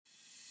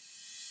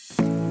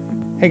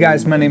Hey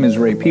guys, my name is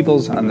Ray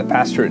Peoples. I'm the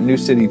pastor at New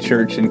City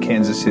Church in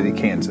Kansas City,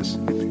 Kansas.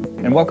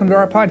 And welcome to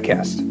our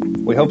podcast.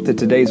 We hope that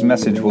today's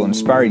message will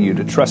inspire you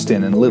to trust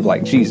in and live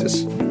like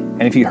Jesus.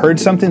 And if you heard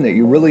something that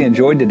you really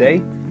enjoyed today,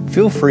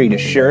 feel free to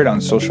share it on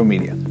social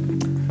media.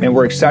 And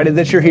we're excited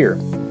that you're here.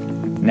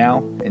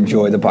 Now,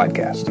 enjoy the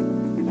podcast.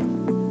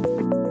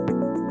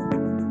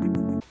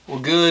 Well,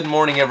 good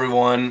morning,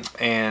 everyone.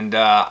 And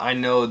I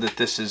know that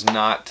this is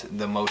not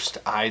the most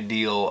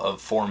ideal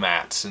of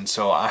formats, and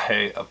so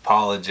I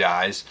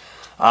apologize.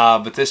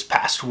 But this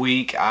past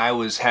week, I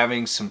was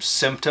having some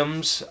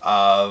symptoms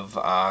of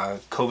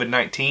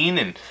COVID-19,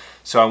 and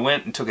so I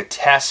went and took a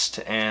test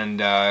and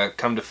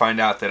come to find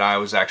out that I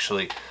was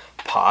actually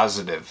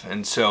positive.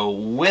 And so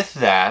with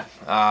that,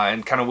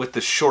 and kind of with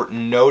the short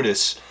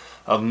notice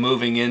of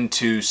moving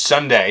into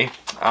Sunday,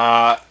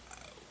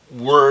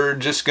 we're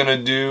just going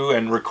to do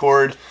and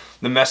record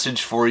the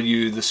message for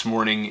you this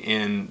morning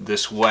in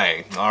this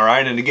way. All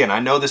right. And again, I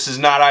know this is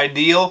not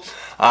ideal.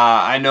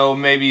 I know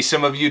maybe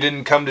some of you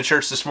didn't come to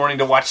church this morning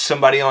to watch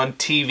somebody on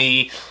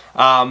TV.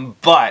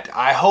 But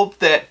I hope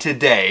that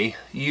today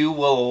you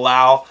will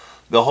allow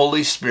the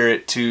Holy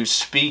Spirit to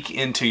speak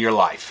into your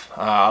life.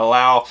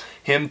 Allow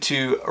Him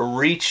to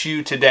reach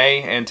you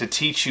today and to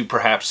teach you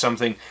perhaps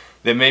something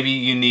that maybe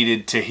you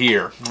needed to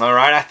hear. All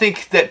right, I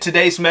think that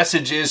today's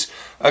message is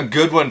a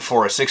good one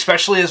for us,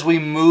 especially as we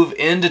move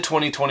into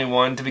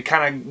 2021 to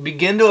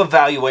begin to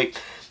evaluate,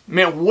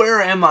 man,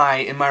 where am I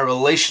in my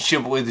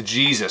relationship with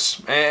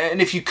Jesus?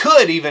 And if you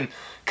could even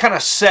kind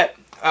of set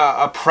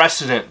a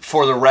precedent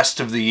for the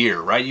rest of the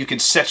year, right? You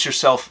could set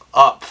yourself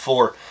up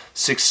for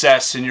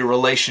success in your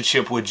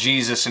relationship with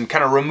Jesus and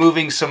kind of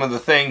removing some of the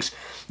things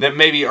that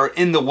maybe are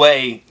in the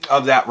way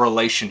of that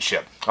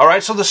relationship. All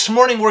right, so this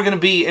morning we're going to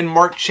be in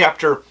Mark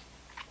chapter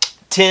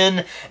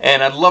 10,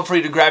 and I'd love for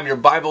you to grab your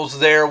Bibles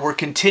there. We're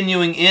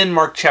continuing in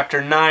Mark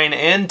chapter 9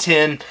 and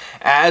 10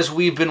 as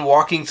we've been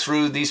walking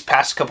through these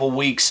past couple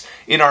weeks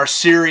in our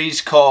series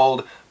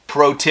called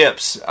Pro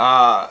Tips,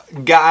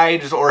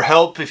 guides or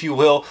help, if you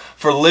will,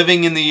 for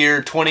living in the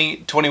year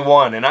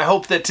 2021. And I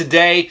hope that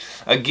today,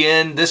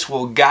 again, this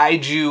will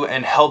guide you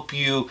and help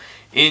you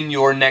in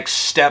your next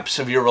steps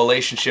of your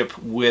relationship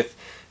with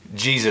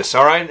Jesus.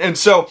 All right, and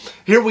so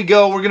here we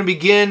go. We're going to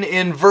begin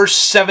in verse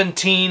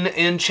 17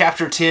 in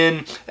chapter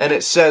 10, and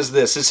it says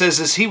this. It says,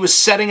 as he was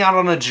setting out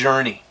on a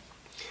journey,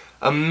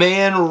 a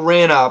man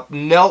ran up,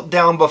 knelt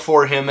down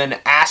before him,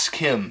 and asked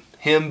him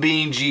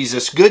being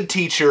Jesus, good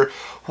teacher,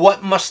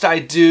 what must I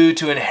do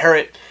to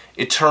inherit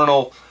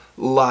eternal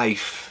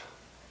life?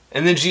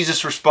 And then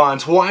Jesus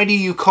responds, why do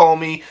you call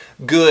me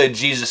good?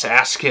 Jesus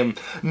asked him,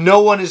 no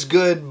one is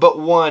good but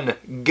one,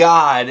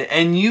 God,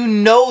 and you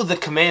know the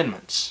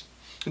commandments.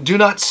 Do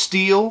not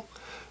steal,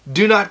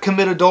 do not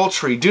commit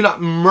adultery, do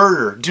not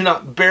murder, do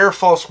not bear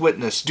false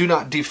witness, do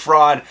not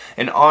defraud,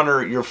 and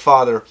honor your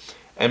father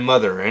and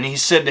mother. And he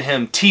said to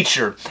him,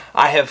 teacher,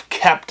 I have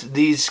kept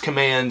these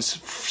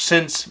commands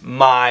since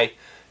my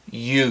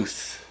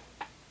youth.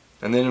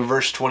 And then in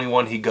verse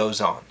 21 he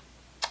goes on.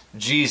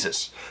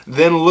 Jesus,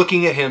 then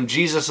looking at him,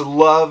 Jesus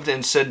loved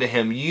and said to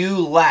him, you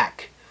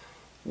lack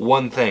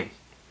one thing.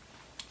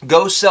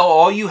 Go sell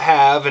all you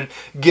have and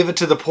give it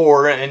to the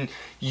poor, and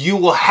you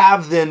will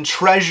have then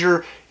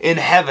treasure in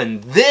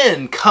heaven.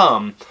 Then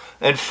come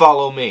and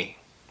follow me.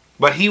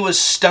 But he was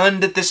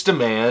stunned at this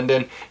demand,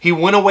 and he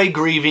went away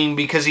grieving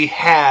because he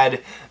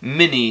had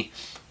many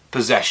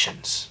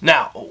possessions.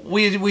 Now,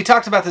 we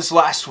talked about this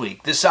last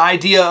week, this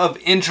idea of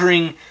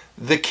entering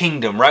the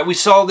kingdom, right? We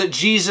saw that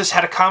Jesus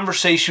had a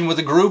conversation with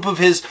a group of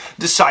his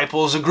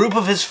disciples, a group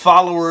of his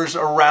followers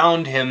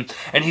around him,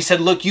 and he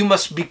said, look, you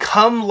must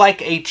become like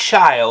a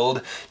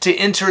child to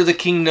enter the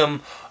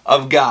kingdom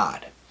of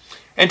God.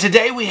 And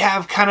today we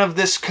have kind of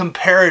this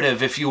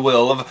comparative, if you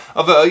will,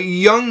 of a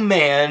young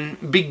man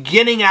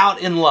beginning out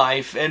in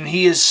life, and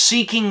he is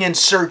seeking and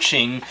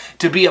searching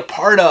to be a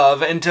part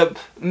of and to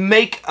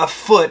make a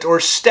foot or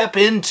step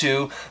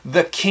into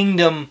the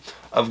kingdom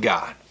of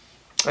God.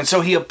 And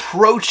so he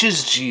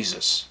approaches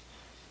Jesus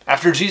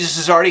after Jesus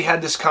has already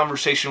had this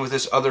conversation with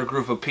this other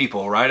group of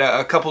people, right?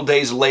 A couple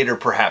days later,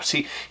 perhaps.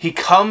 He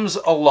comes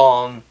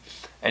along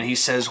and he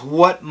says,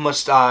 what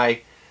must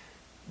I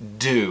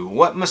do?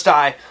 What must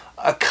I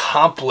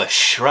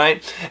accomplish,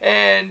 right?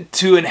 And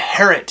to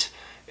inherit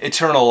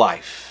eternal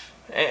life.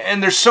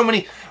 And there's so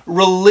many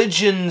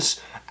religions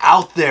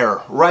out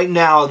there right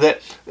now that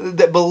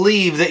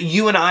believe that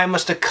you and I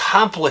must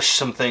accomplish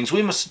some things.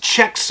 We must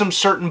check some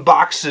certain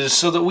boxes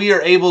so that we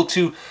are able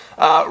to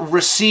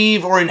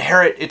receive or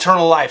inherit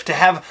eternal life, to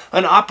have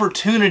an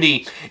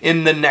opportunity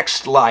in the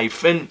next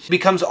life. And it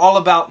becomes all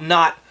about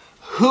not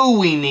who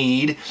we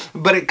need,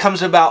 but it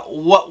comes about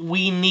what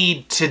we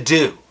need to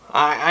do.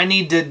 I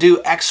need to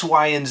do X,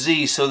 Y, and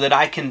Z so that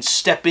I can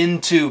step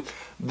into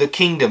the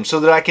kingdom, so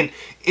that I can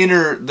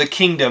enter the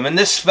kingdom. And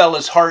this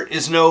fella's heart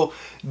is no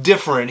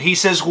different. He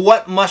says,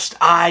 what must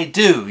I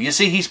do? You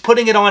see, he's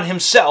putting it on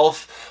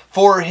himself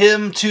for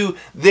him to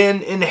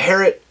then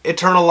inherit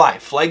eternal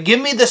life. Like,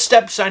 give me the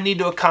steps I need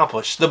to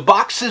accomplish, the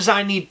boxes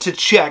I need to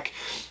check,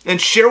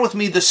 and share with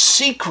me the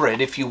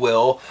secret, if you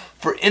will,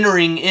 for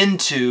entering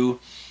into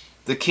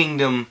the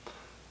kingdom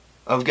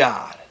of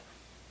God.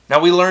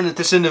 Now we learn that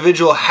this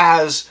individual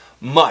has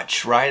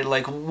much, right?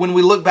 Like, when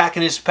we look back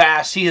in his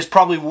past, he has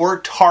probably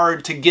worked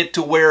hard to get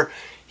to where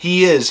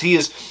he is. He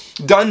has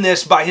done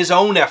this by his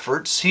own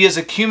efforts. He has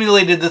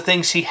accumulated the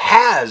things he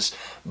has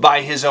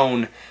by his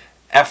own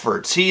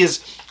efforts. He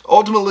has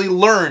ultimately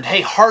learned,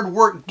 hey, hard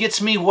work gets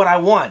me what I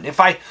want. If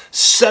I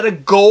set a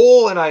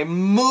goal and I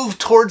move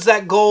towards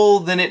that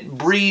goal, then it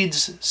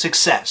breeds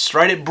success,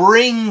 right? It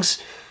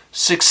brings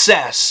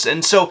success.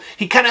 And so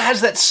he kind of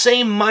has that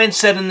same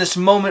mindset in this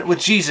moment with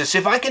Jesus.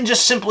 If I can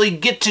just simply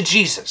get to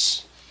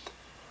Jesus,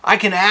 I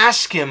can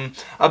ask him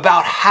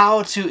about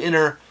how to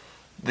enter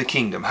the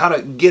kingdom, how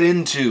to get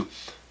into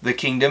the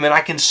kingdom, and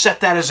I can set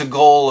that as a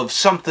goal of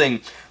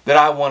something that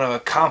I want to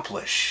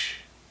accomplish.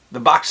 The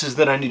boxes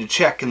that I need to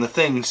check and the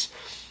things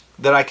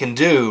that I can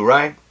do,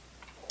 right?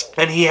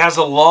 And he has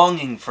a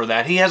longing for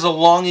that. He has a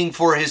longing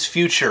for his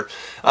future,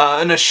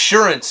 an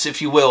assurance,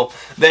 if you will,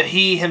 that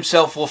he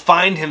himself will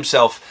find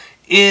himself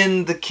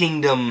in the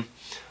kingdom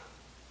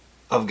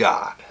of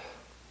God.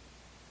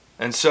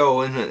 And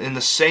so in the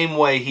same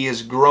way he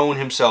has grown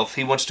himself,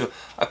 he wants to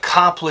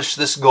accomplish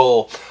this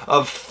goal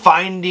of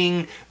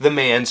finding the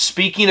man,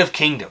 speaking of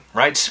kingdom,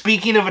 right?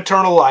 Speaking of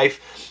eternal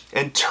life,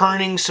 and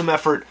turning some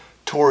effort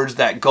towards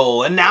that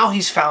goal. And now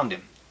he's found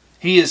him.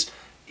 He is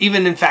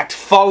even, in fact,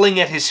 falling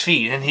at his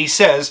feet. And he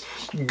says,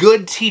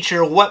 "Good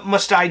teacher, what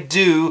must I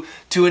do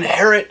to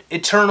inherit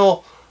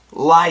eternal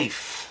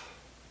life?"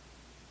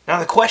 Now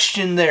the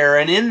question there,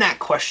 and in that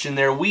question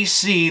there, we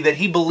see that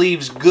he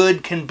believes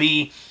good can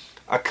be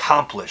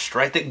accomplished,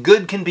 right? That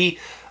good can be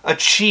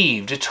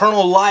achieved.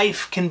 Eternal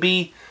life can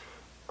be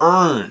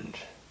earned.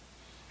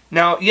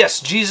 Now, yes,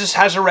 Jesus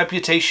has a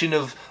reputation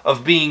of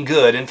being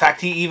good. In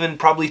fact, he even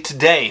probably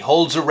today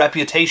holds a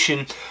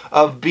reputation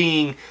of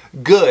being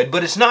good.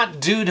 But it's not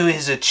due to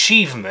his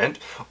achievement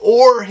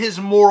or his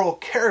moral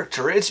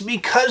character. It's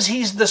because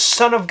he's the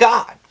Son of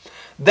God.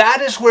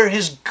 That is where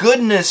his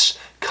goodness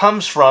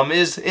comes from,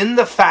 is in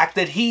the fact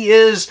that he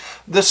is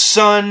the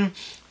Son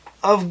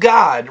of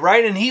God,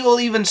 right? And he will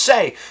even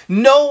say,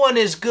 no one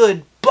is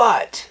good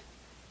but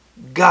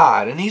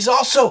God. And he's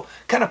also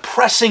kind of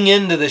pressing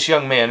into this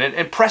young man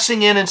and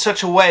pressing in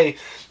such a way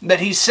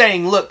that he's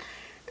saying, look,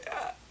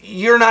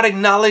 you're not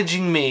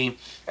acknowledging me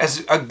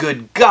as a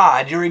good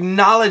God. You're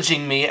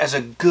acknowledging me as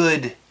a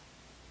good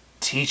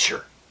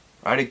teacher,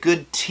 right? A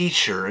good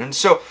teacher. And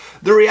so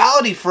the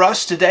reality for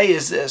us today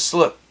is this,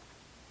 look,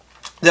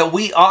 that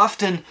we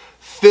often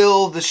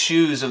fill the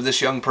shoes of this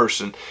young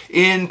person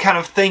in kind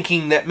of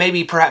thinking that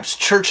maybe perhaps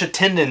church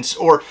attendance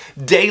or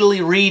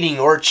daily reading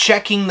or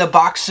checking the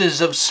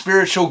boxes of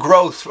spiritual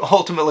growth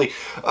ultimately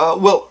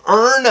will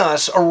earn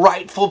us a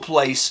rightful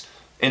place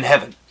in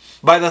heaven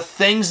by the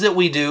things that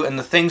we do and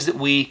the things that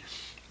we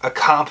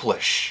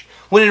accomplish.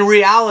 When in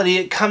reality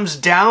it comes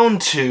down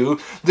to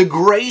the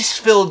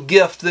grace-filled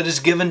gift that is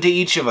given to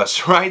each of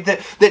us, right?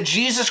 That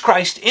Jesus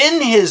Christ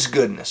in his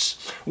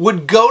goodness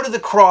would go to the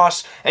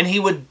cross and he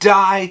would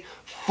die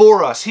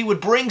for us. He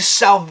would bring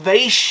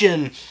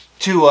salvation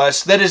to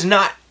us that is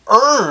not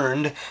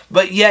earned,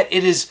 but yet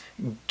it is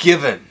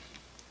given,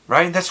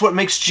 right? That's what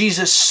makes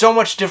Jesus so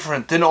much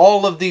different than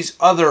all of these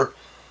other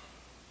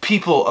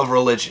people of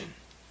religion.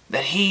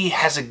 That he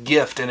has a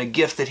gift, and a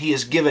gift that he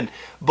has given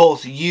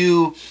both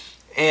you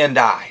and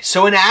I.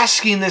 So in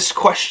asking this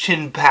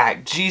question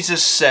back,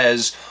 Jesus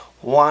says,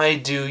 why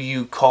do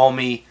you call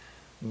me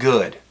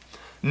good?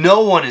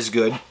 No one is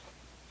good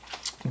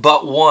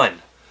but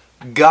one,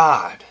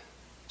 God.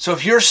 So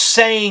if you're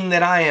saying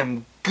that I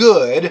am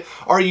good,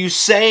 are you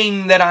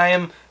saying that I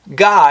am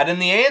God?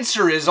 And the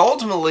answer is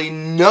ultimately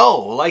no.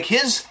 Like,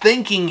 his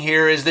thinking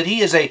here is that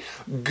he is a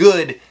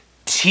good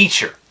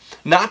teacher.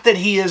 Not that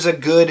he is a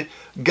good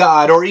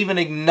God or even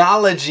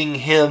acknowledging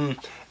him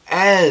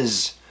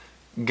as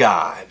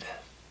God.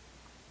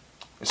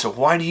 And so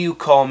why do you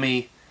call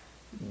me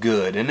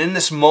good? And in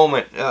this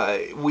moment,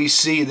 we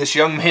see this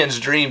young man's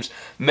dreams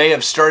may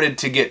have started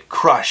to get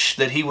crushed,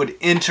 that he would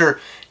enter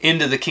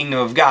into the kingdom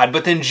of God.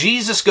 But then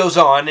Jesus goes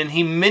on and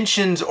he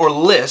mentions or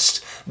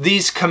lists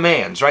these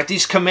commands, right?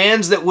 These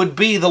commands that would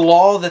be the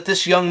law that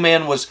this young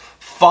man was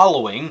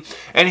following.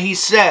 And he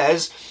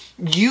says,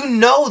 you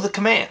know the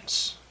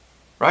commands,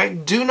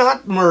 right? Do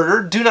not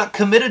murder, do not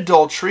commit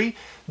adultery,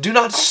 do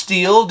not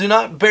steal, do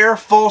not bear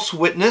false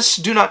witness,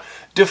 do not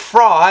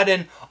defraud,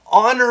 and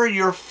honor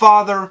your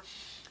father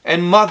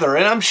and mother.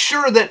 And I'm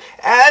sure that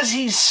as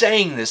he's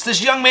saying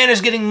this young man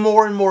is getting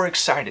more and more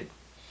excited.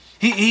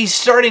 He's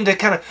starting to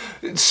kind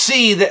of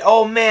see that,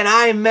 oh man,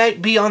 I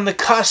might be on the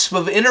cusp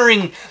of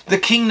entering the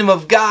kingdom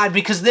of God,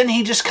 because then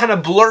he just kind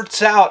of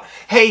blurts out,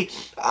 hey,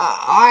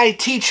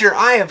 teacher,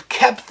 I have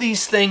kept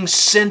these things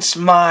since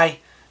my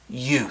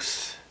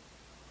youth.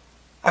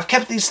 I've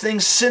kept these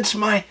things since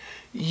my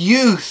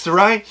youth,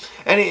 right?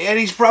 And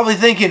he's probably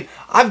thinking,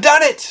 I've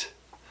done it.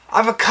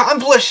 I've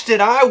accomplished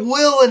it. I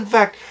will, in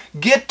fact,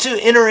 get to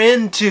enter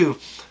into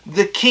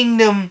the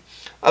kingdom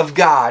of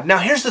God. Now,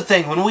 here's the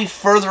thing. When we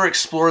further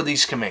explore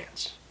these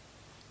commands,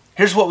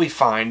 here's what we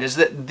find is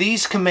that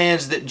these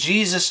commands that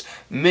Jesus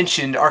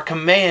mentioned are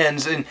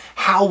commands in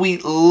how we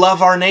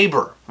love our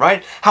neighbor,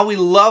 right? How we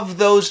love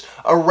those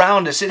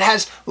around us. It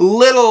has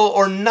little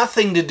or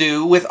nothing to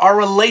do with our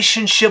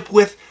relationship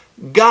with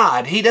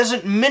God. He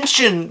doesn't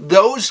mention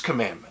those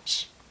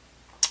commandments.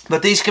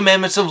 But these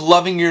commandments of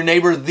loving your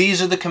neighbor,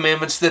 these are the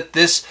commandments that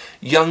this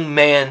young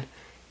man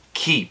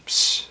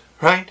keeps,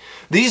 right?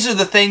 These are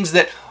the things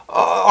that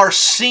are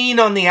seen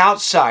on the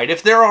outside.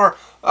 If there are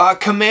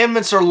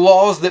commandments or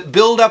laws that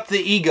build up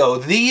the ego,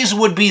 these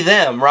would be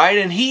them, right?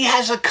 And he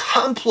has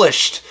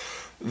accomplished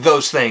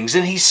those things.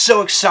 And he's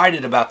so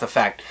excited about the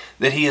fact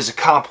that he has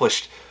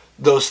accomplished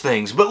those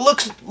things. But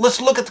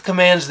let's look at the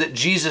commands that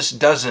Jesus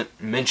doesn't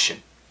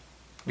mention,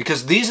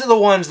 because these are the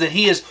ones that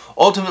he is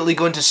ultimately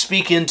going to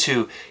speak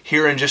into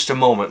here in just a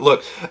moment.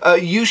 Look,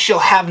 you shall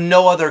have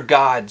no other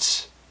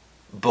gods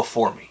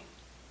before me.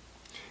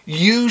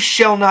 You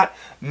shall not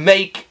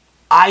make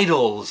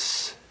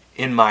idols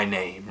in my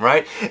name,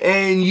 right?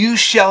 And you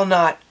shall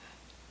not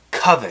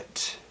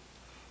covet.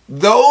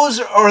 Those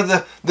are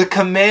the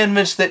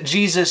commandments that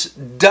Jesus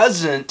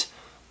doesn't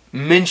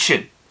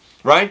mention,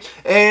 right?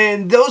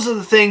 And those are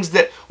the things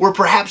that were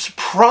perhaps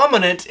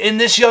prominent in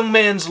this young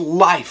man's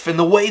life and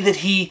the way that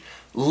he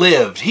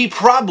lived. He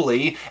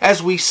probably,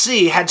 as we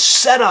see, had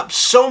set up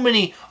so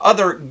many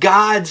other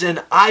gods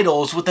and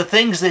idols with the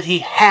things that he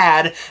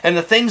had and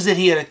the things that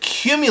he had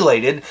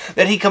accumulated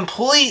that he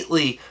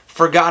completely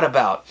forgot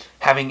about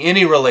having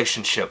any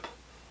relationship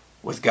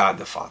with God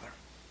the Father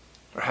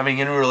or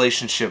having any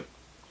relationship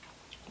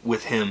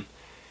with him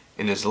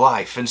in his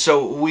life. And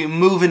so we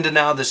move into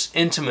now this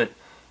intimate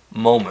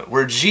moment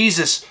where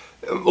Jesus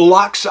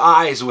locks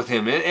eyes with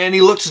him and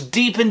he looks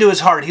deep into his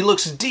heart. He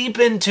looks deep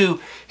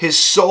into his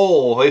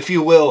soul, if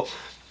you will,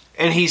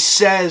 and he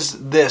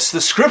says this.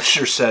 The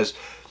scripture says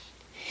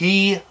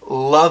he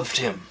loved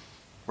him,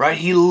 right?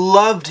 He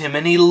loved him,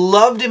 and he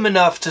loved him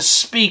enough to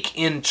speak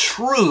in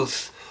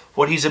truth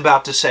what he's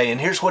about to say.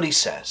 And here's what he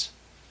says.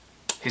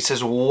 He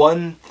says,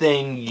 one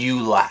thing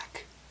you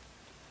lack.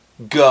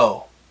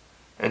 Go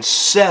and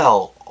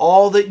sell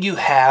all that you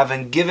have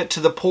and give it to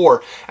the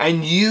poor,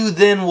 and you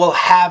then will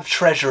have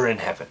treasure in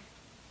heaven.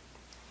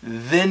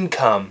 Then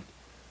come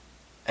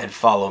and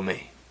follow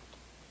me.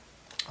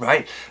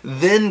 Right?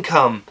 Then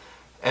come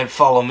and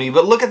follow me.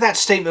 But look at that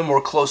statement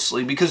more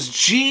closely, because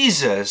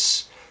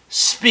Jesus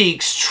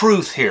speaks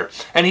truth here.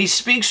 And he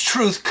speaks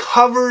truth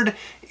covered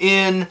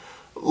in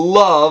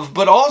love,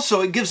 but also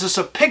it gives us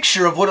a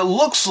picture of what it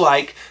looks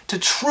like to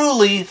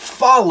truly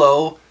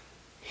follow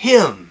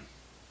him.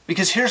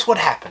 Because here's what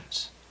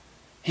happens.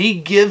 He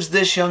gives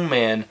this young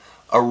man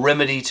a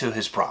remedy to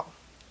his problem.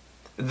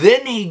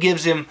 Then he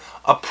gives him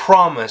a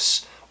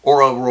promise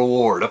or a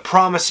reward, a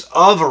promise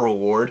of a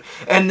reward,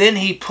 and then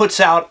he puts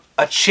out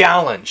a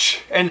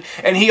challenge. And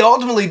he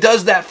ultimately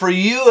does that for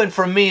you and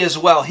for me as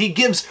well. He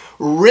gives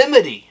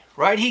remedy,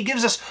 right? He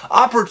gives us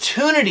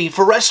opportunity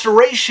for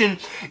restoration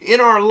in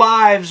our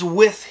lives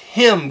with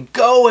him.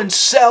 Go and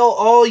sell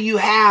all you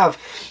have.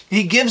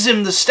 He gives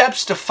him the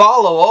steps to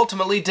follow.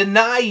 Ultimately,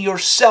 deny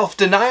yourself.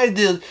 Deny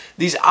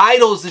these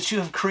idols that you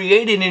have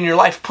created in your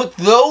life. Put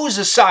those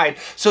aside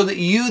so that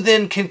you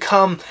then can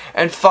come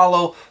and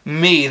follow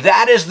me.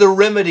 That is the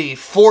remedy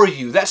for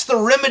you. That's the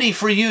remedy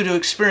for you to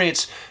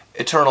experience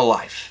eternal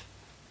life.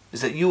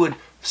 Is that you would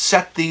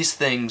set these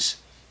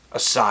things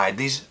aside.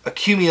 These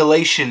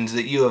accumulations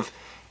that you have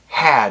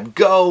had.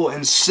 Go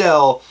and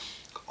sell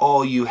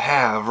all you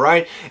have,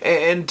 right?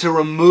 And to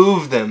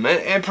remove them.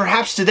 And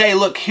perhaps today,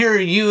 look, here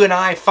you and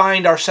I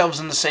find ourselves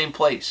in the same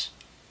place.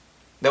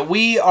 That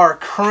we are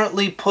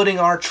currently putting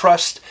our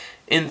trust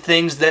in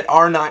things that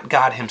are not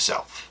God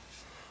himself.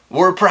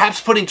 We're perhaps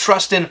putting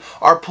trust in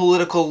our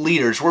political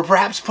leaders. We're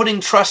perhaps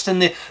putting trust in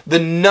the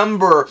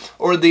number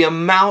or the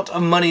amount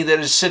of money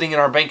that is sitting in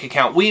our bank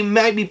account. We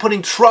might be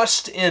putting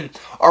trust in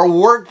our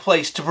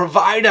workplace to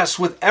provide us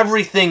with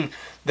everything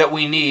that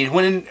we need.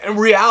 When in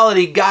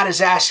reality, God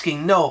is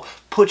asking, no,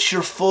 put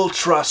your full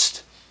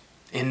trust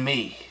in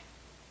me.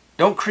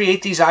 Don't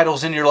create these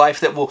idols in your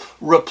life that will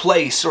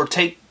replace or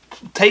take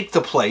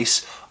the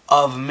place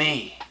of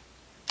me.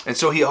 And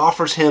so he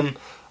offers him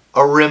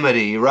a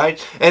remedy,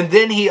 right? And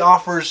then he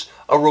offers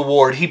a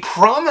reward. He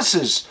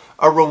promises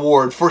a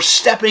reward for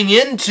stepping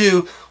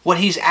into what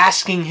he's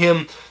asking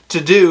him to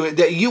do,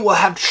 that you will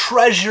have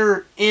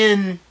treasure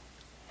in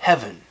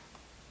heaven,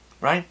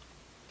 right?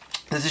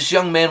 That this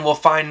young man will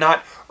find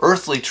not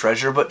earthly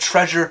treasure, but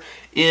treasure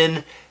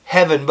in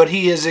heaven. But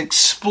he is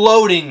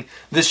exploding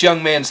this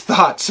young man's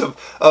thoughts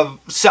of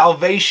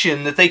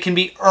salvation, that they can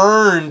be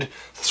earned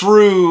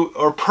through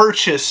or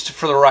purchased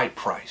for the right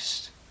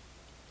price.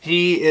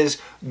 He is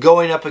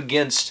going up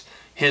against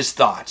his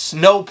thoughts.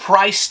 No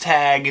price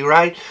tag,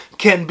 right,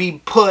 can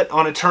be put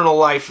on eternal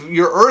life.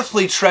 Your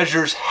earthly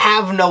treasures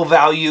have no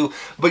value,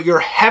 but your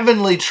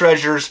heavenly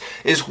treasures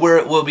is where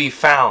it will be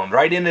found,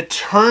 right, in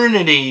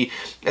eternity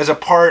as a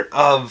part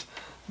of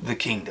the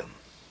kingdom.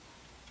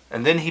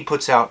 And then he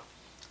puts out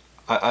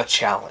a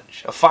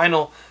challenge, a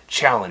final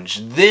challenge.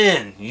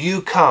 Then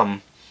you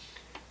come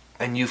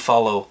and you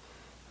follow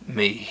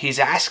me. He's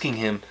asking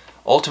him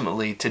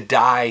ultimately to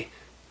die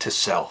to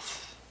self.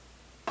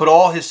 Put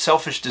all his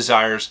selfish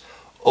desires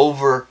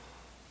over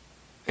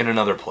in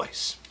another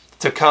place.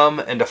 To come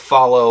and to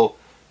follow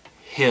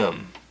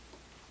him.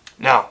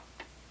 Now,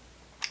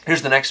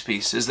 here's the next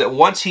piece, is that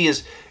once he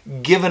has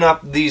given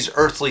up these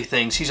earthly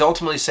things, he's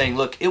ultimately saying,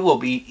 look, it will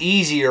be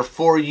easier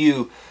for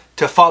you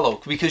to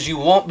follow because you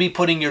won't be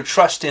putting your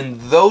trust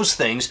in those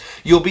things.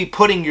 You'll be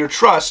putting your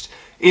trust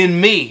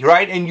in me,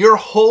 right? And your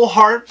whole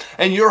heart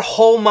and your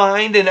whole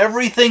mind and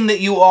everything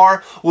that you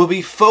are will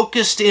be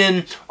focused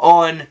in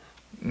on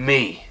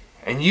me.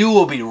 And you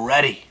will be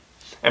ready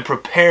and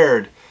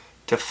prepared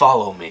to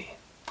follow me.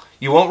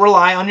 You won't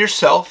rely on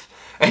yourself,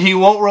 and you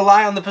won't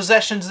rely on the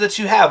possessions that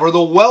you have or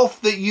the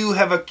wealth that you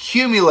have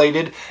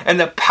accumulated and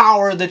the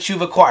power that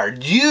you've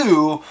acquired.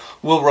 You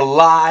will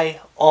rely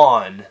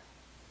on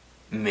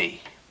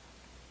me.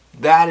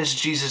 That is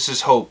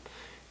Jesus' hope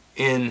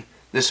in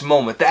this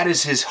moment. That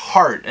is his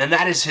heart, and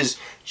that is his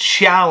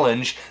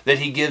challenge that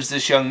he gives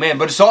this young man.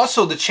 But it's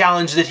also the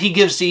challenge that he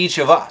gives to each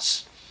of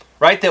us,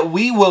 right? That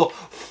we will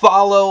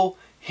follow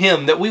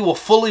him, that we will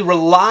fully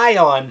rely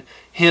on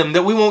him,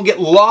 that we won't get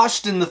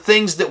lost in the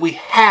things that we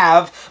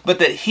have, but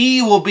that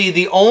he will be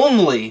the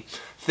only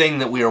thing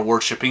that we are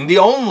worshiping, the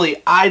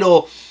only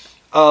idol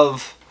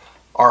of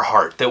our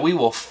heart, that we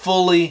will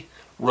fully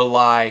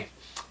rely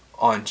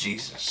on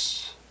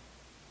Jesus.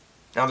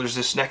 Now there's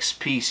this next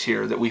piece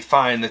here that we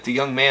find that the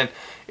young man,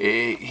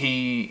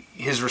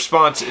 his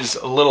response is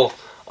a little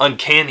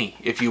uncanny,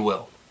 if you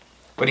will.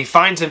 But he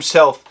finds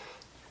himself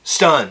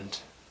stunned.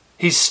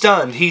 He's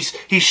stunned. He's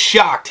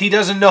shocked. He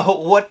doesn't know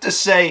what to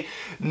say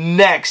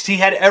next. He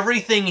had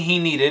everything he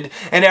needed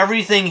and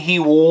everything he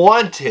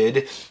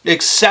wanted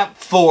except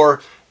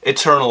for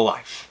eternal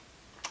life.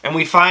 And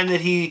we find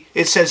that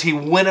it says he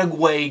went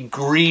away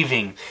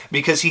grieving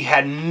because he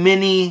had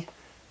many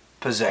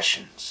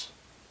possessions.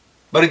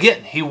 But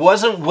again, he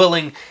wasn't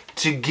willing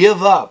to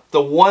give up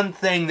the one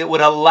thing that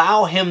would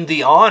allow him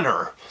the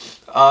honor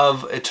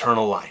of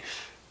eternal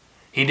life.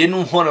 He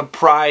didn't want to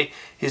pry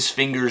his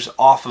fingers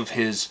off of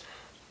his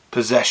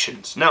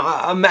possessions.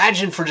 Now,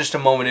 imagine for just a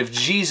moment if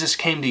Jesus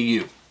came to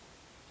you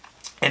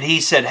and he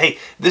said, hey,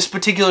 this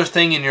particular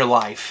thing in your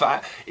life,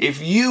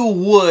 if you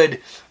would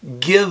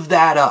give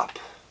that up,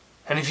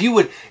 and if you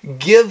would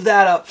give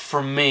that up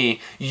for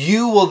me,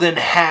 you will then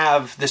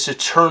have this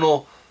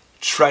eternal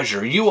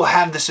treasure. You will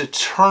have this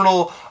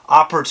eternal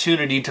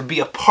opportunity to be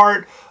a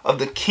part of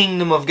the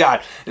kingdom of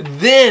God.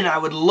 Then I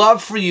would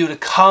love for you to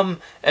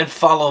come and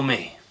follow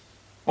me.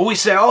 Well, we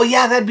say, oh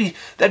yeah, that'd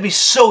be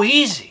so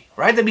easy.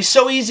 Right? That'd be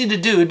so easy to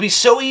do. It'd be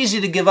so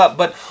easy to give up.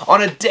 But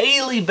on a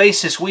daily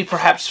basis, we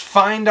perhaps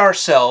find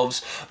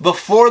ourselves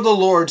before the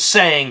Lord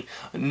saying,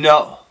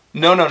 no.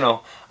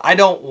 I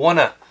don't want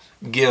to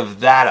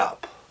give that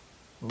up.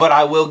 But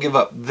I will give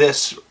up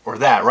this or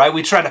that, right?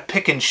 We try to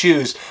pick and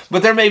choose.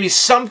 But there may be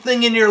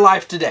something in your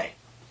life today,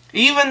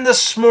 even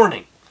this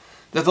morning,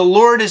 that the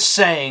Lord is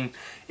saying,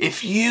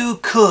 if you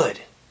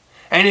could,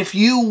 and if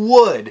you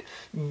would,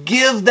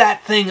 give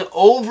that thing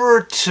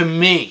over to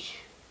me,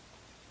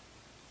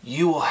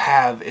 you will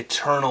have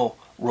eternal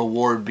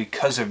reward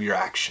because of your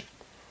action.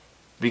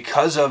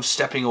 Because of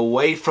stepping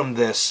away from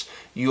this,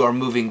 you are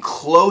moving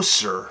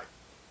closer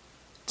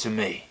to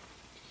me.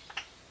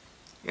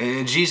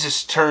 And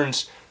Jesus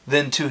turns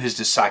then to his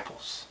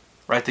disciples.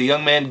 Right? The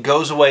young man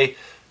goes away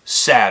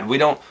sad. We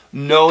don't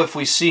know if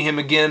we see him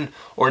again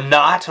or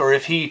not, or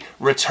if he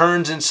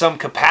returns in some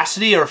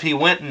capacity, or if he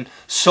went and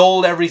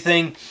sold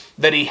everything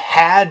that he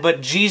had.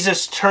 But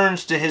Jesus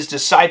turns to his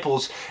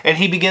disciples and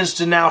he begins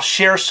to now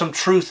share some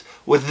truth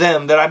with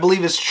them that I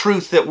believe is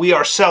truth that we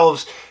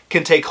ourselves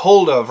can take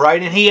hold of,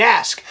 right? And he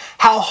asks,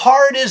 how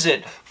hard is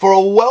it for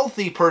a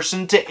wealthy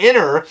person to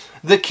enter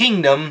the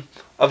kingdom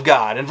of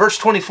God? And verse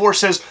 24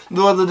 says,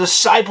 the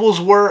disciples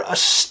were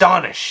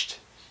astonished.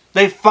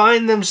 They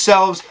find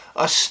themselves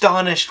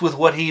astonished with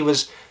what he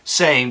was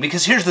saying.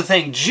 Because here's the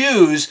thing,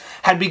 Jews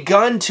had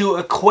begun to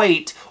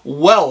equate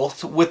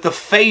wealth with the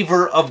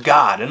favor of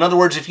God. In other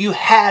words, if you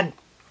had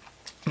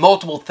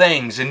multiple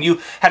things and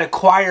you had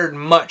acquired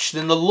much,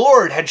 then the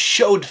Lord had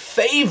showed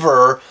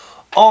favor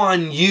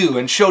on you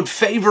and showed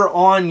favor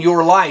on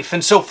your life.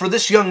 And so for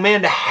this young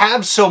man to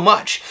have so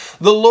much,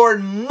 the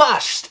Lord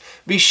must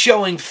be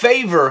showing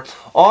favor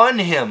on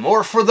him.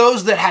 Or for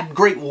those that had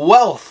great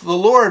wealth, the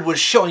Lord was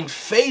showing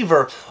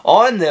favor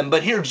on them.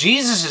 But here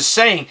Jesus is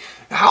saying,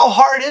 how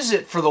hard is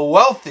it for the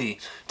wealthy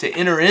to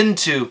enter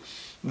into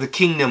the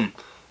kingdom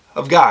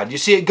of God? You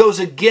see, it goes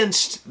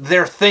against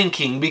their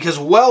thinking because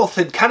wealth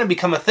had kind of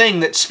become a thing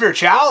that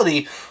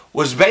spirituality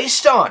was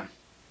based on.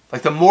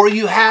 Like the more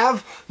you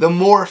have, the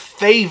more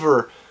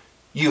favor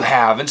you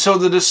have. And so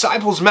the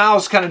disciples'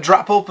 mouths kind of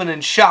drop open in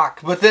shock.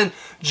 But then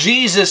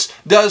Jesus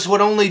does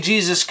what only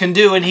Jesus can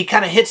do, and he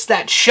kind of hits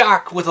that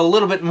shock with a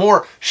little bit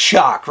more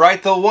shock,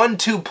 right? The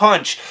 1-2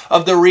 punch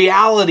of the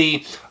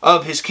reality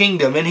of his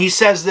kingdom. And he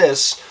says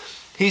this.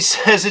 He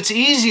says, it's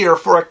easier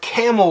for a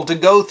camel to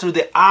go through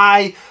the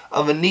eye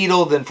of a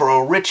needle than for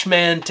a rich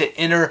man to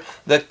enter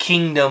the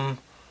kingdom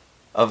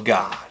of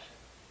God.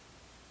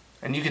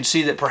 And you can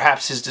see that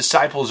perhaps his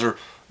disciples are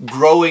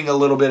growing a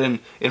little bit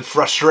in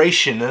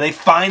frustration, and they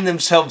find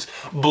themselves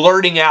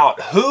blurting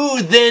out,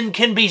 who then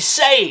can be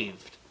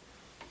saved?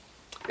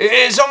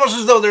 It's almost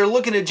as though they're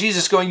looking at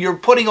Jesus going, you're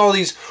putting all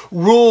these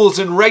rules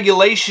and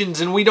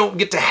regulations and we don't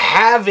get to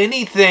have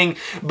anything,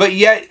 but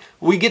yet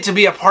we get to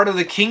be a part of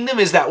the kingdom.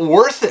 Is that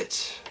worth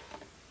it?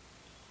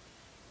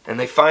 And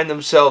they find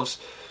themselves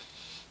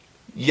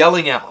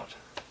yelling out,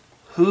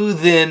 who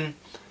then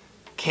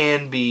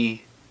can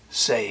be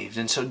saved?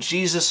 And so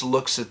Jesus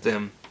looks at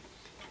them,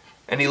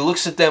 and he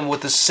looks at them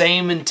with the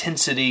same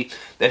intensity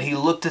that he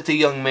looked at the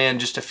young man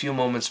just a few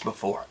moments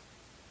before.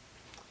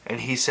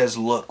 And he says,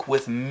 look,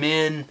 with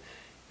men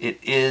it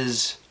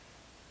is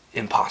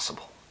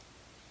impossible.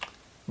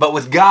 But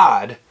with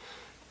God,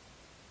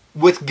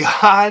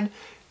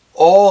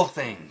 all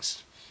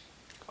things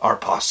are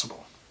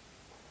possible.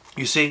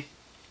 You see?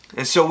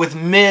 And so with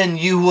men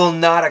you will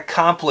not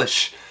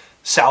accomplish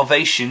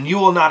salvation. You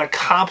will not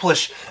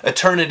accomplish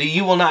eternity.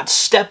 You will not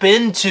step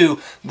into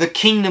the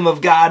kingdom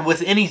of God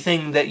with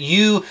anything that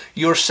you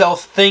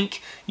yourself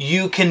think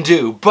you can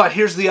do. But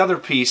here's the other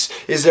piece,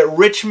 is that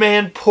rich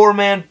man, poor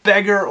man,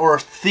 beggar, or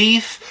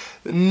thief,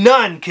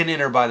 none can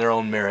enter by their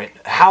own merit.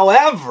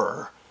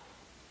 However,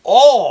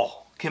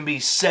 all can be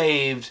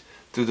saved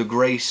through the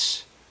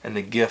grace and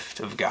the gift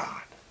of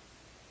God.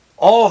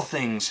 All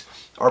things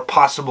are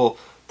possible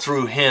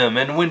through him.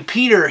 And when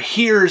Peter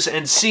hears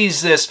and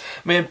sees this,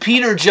 man,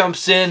 Peter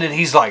jumps in and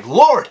he's like,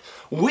 Lord,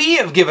 we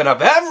have given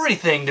up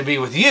everything to be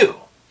with you.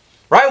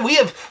 Right? We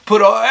have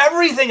put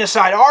everything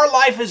aside. Our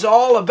life is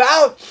all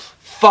about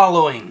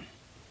following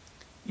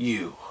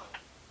you.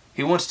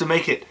 He wants to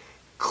make it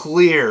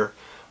clear,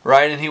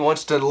 right? And he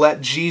wants to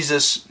let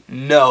Jesus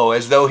know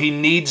as though he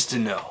needs to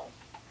know.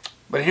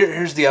 But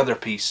here's the other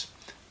piece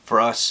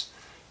for us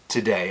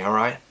today, all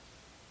right?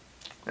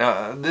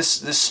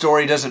 This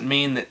story doesn't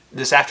mean that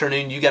this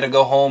afternoon you got to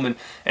go home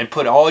and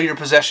put all your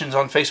possessions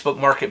on Facebook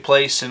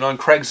Marketplace and on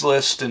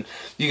Craigslist, and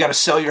you got to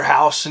sell your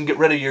house and get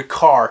rid of your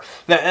car.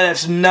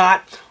 That's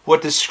not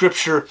what the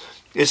scripture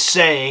is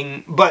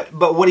saying. But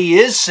what he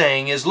is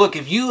saying is, look,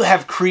 if you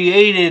have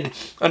created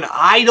an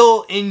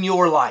idol in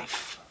your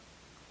life,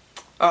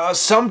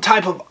 some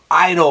type of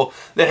idol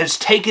that has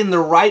taken the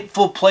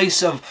rightful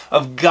place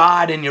of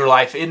God in your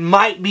life, it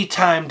might be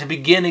time to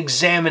begin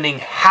examining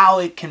how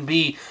it can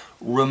be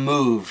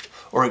removed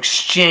or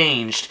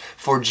exchanged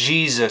for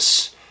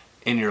Jesus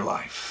in your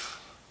life.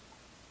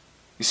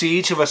 You see,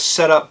 each of us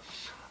set up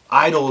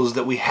idols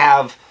that we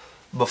have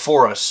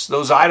before us.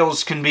 Those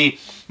idols can be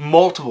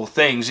multiple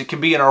things. It can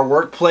be in our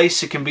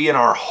workplace, it can be in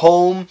our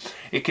home,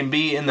 it can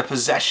be in the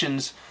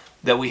possessions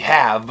that we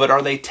have, but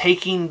are they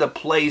taking the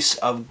place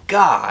of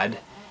God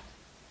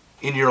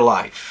in your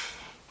life?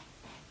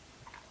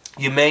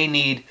 You may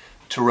need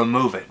to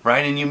remove it,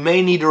 right? And you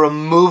may need to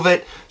remove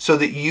it so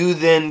that you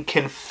then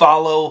can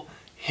follow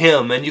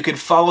him, and you can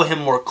follow him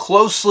more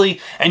closely,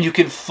 and you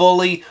can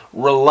fully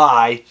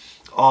rely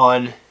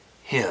on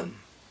him.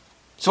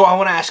 So I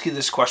want to ask you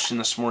this question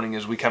this morning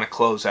as we kind of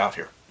close out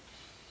here.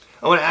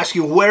 I want to ask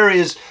you, where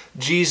is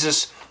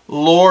Jesus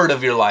Lord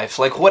of your life?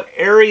 Like, what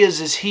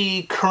areas is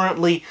he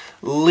currently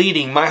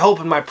leading? My hope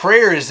and my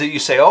prayer is that you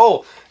say,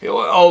 all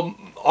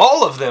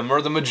of them,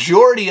 or the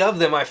majority of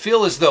them, I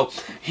feel as though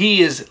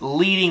he is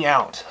leading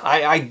out.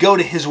 I go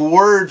to his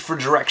word for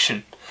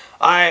direction.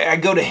 I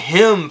go to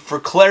him for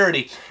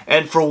clarity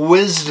and for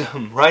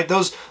wisdom, right?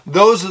 Those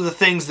are the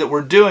things that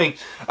we're doing.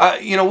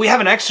 We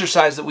have an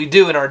exercise that we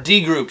do in our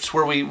D groups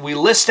where we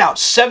list out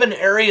 7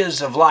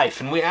 areas of life,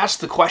 and we ask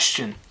the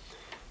question,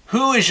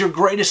 who is your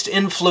greatest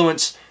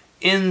influence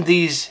in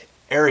these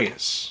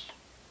areas?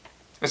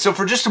 And so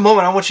for just a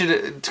moment, I want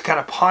you to kind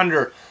of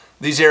ponder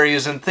these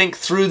areas and think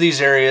through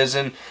these areas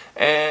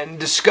and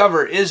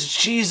discover, is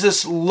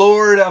Jesus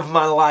Lord of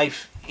my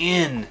life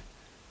in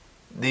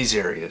these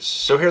areas?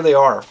 So here they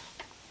are.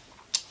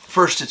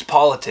 First, it's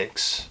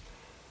politics.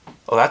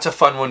 Oh, that's a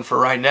fun one for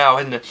right now,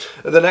 isn't it?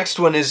 The next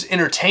one is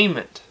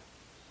entertainment,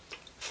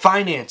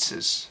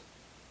 finances,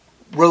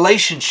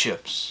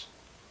 relationships,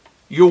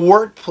 your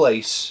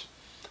workplace,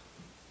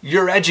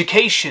 your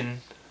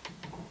education,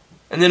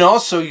 and then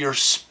also your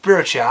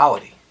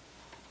spirituality.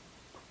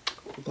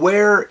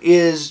 Where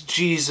is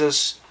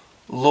Jesus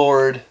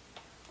Lord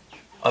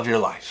of your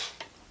life?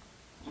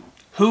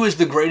 Who is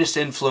the greatest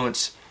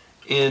influence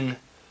in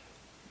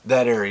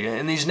that area?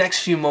 In these next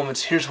few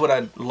moments, here's what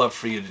I'd love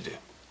for you to do.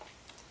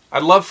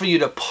 I'd love for you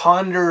to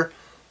ponder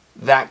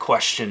that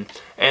question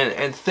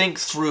and think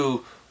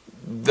through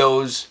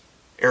those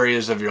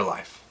areas of your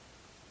life.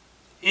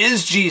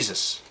 Is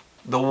Jesus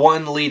the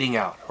one leading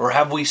out? Or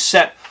have we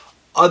set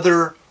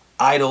other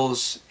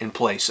idols in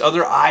place,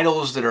 other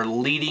idols that are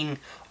leading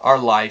our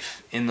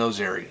life in those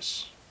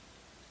areas?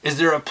 Is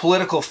there a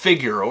political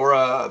figure or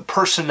a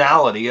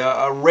personality,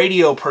 a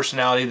radio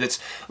personality that's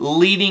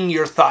leading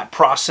your thought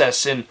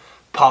process in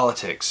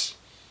politics?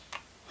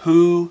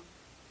 Who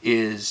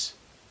is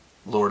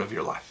Lord of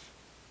your life?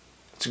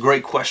 It's a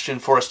great question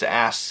for us to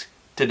ask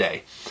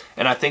today.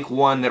 And I think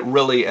one that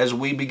really, as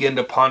we begin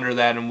to ponder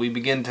that and we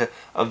begin to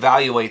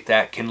evaluate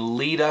that, can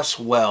lead us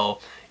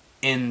well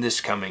in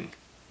this coming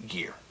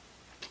year.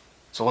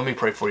 So let me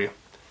pray for you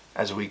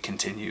as we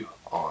continue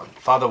on.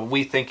 Father,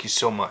 we thank you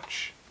so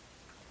much,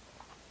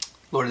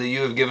 Lord, that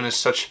you have given us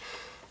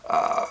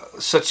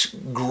such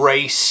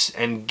grace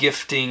and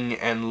gifting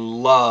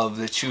and love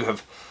that you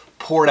have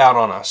poured out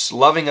on us,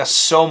 loving us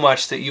so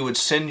much that you would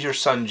send your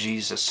Son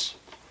Jesus,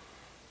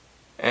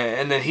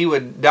 and that he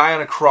would die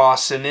on a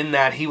cross, and in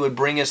that he would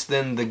bring us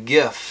then the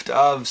gift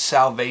of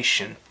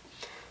salvation.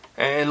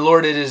 And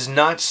Lord, it is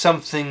not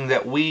something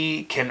that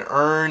we can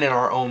earn in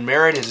our own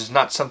merit. It is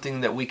not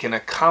something that we can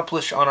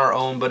accomplish on our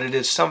own, but it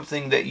is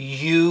something that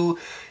you,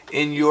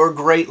 in your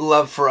great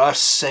love for us,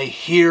 say,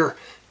 here,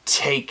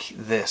 take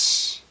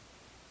this.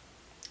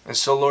 And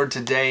so, Lord,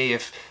 today,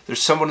 if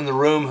there's someone in the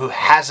room who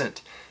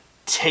hasn't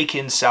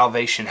taken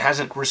salvation,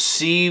 hasn't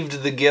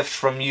received the gift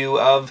from you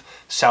of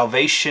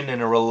salvation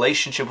and a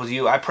relationship with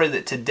you, I pray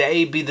that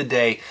today be the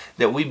day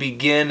that we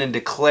begin and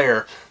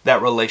declare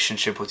that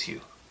relationship with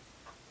you.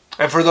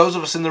 And for those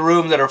of us in the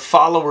room that are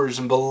followers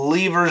and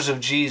believers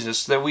of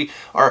Jesus, that we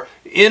are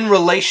in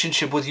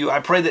relationship with you, I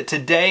pray that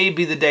today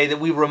be the day that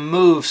we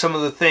remove some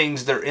of the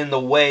things that are in the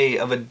way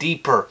of a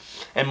deeper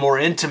and more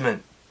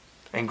intimate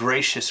and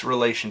gracious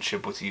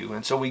relationship with you.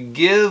 And so we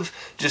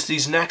give just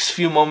these next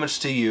few moments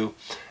to you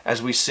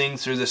as we sing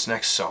through this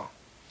next song.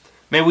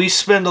 May we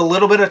spend a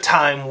little bit of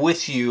time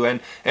with you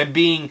and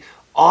being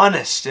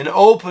honest and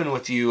open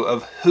with you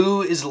of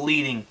who is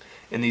leading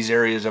in these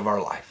areas of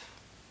our life.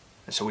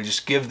 And so we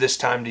just give this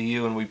time to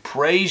you, and we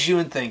praise you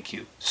and thank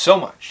you so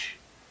much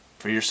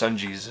for your Son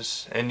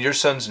Jesus. In your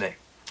Son's name,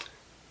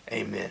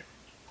 amen.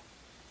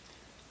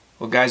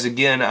 Well, guys,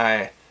 again,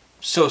 I'm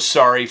so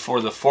sorry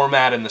for the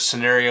format and the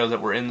scenario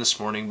that we're in this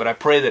morning, but I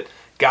pray that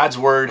God's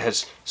Word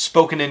has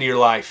spoken into your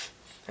life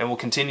and will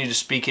continue to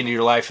speak into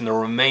your life in the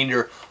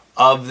remainder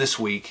of this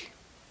week.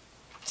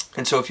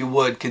 And so if you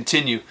would,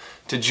 continue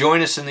to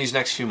join us in these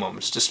next few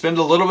moments, to spend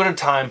a little bit of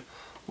time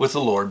with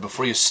the Lord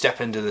before you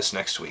step into this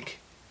next week.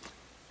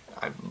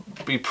 I'll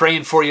be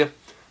praying for you,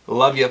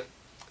 love you,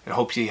 and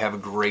hope you have a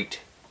great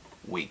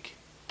week.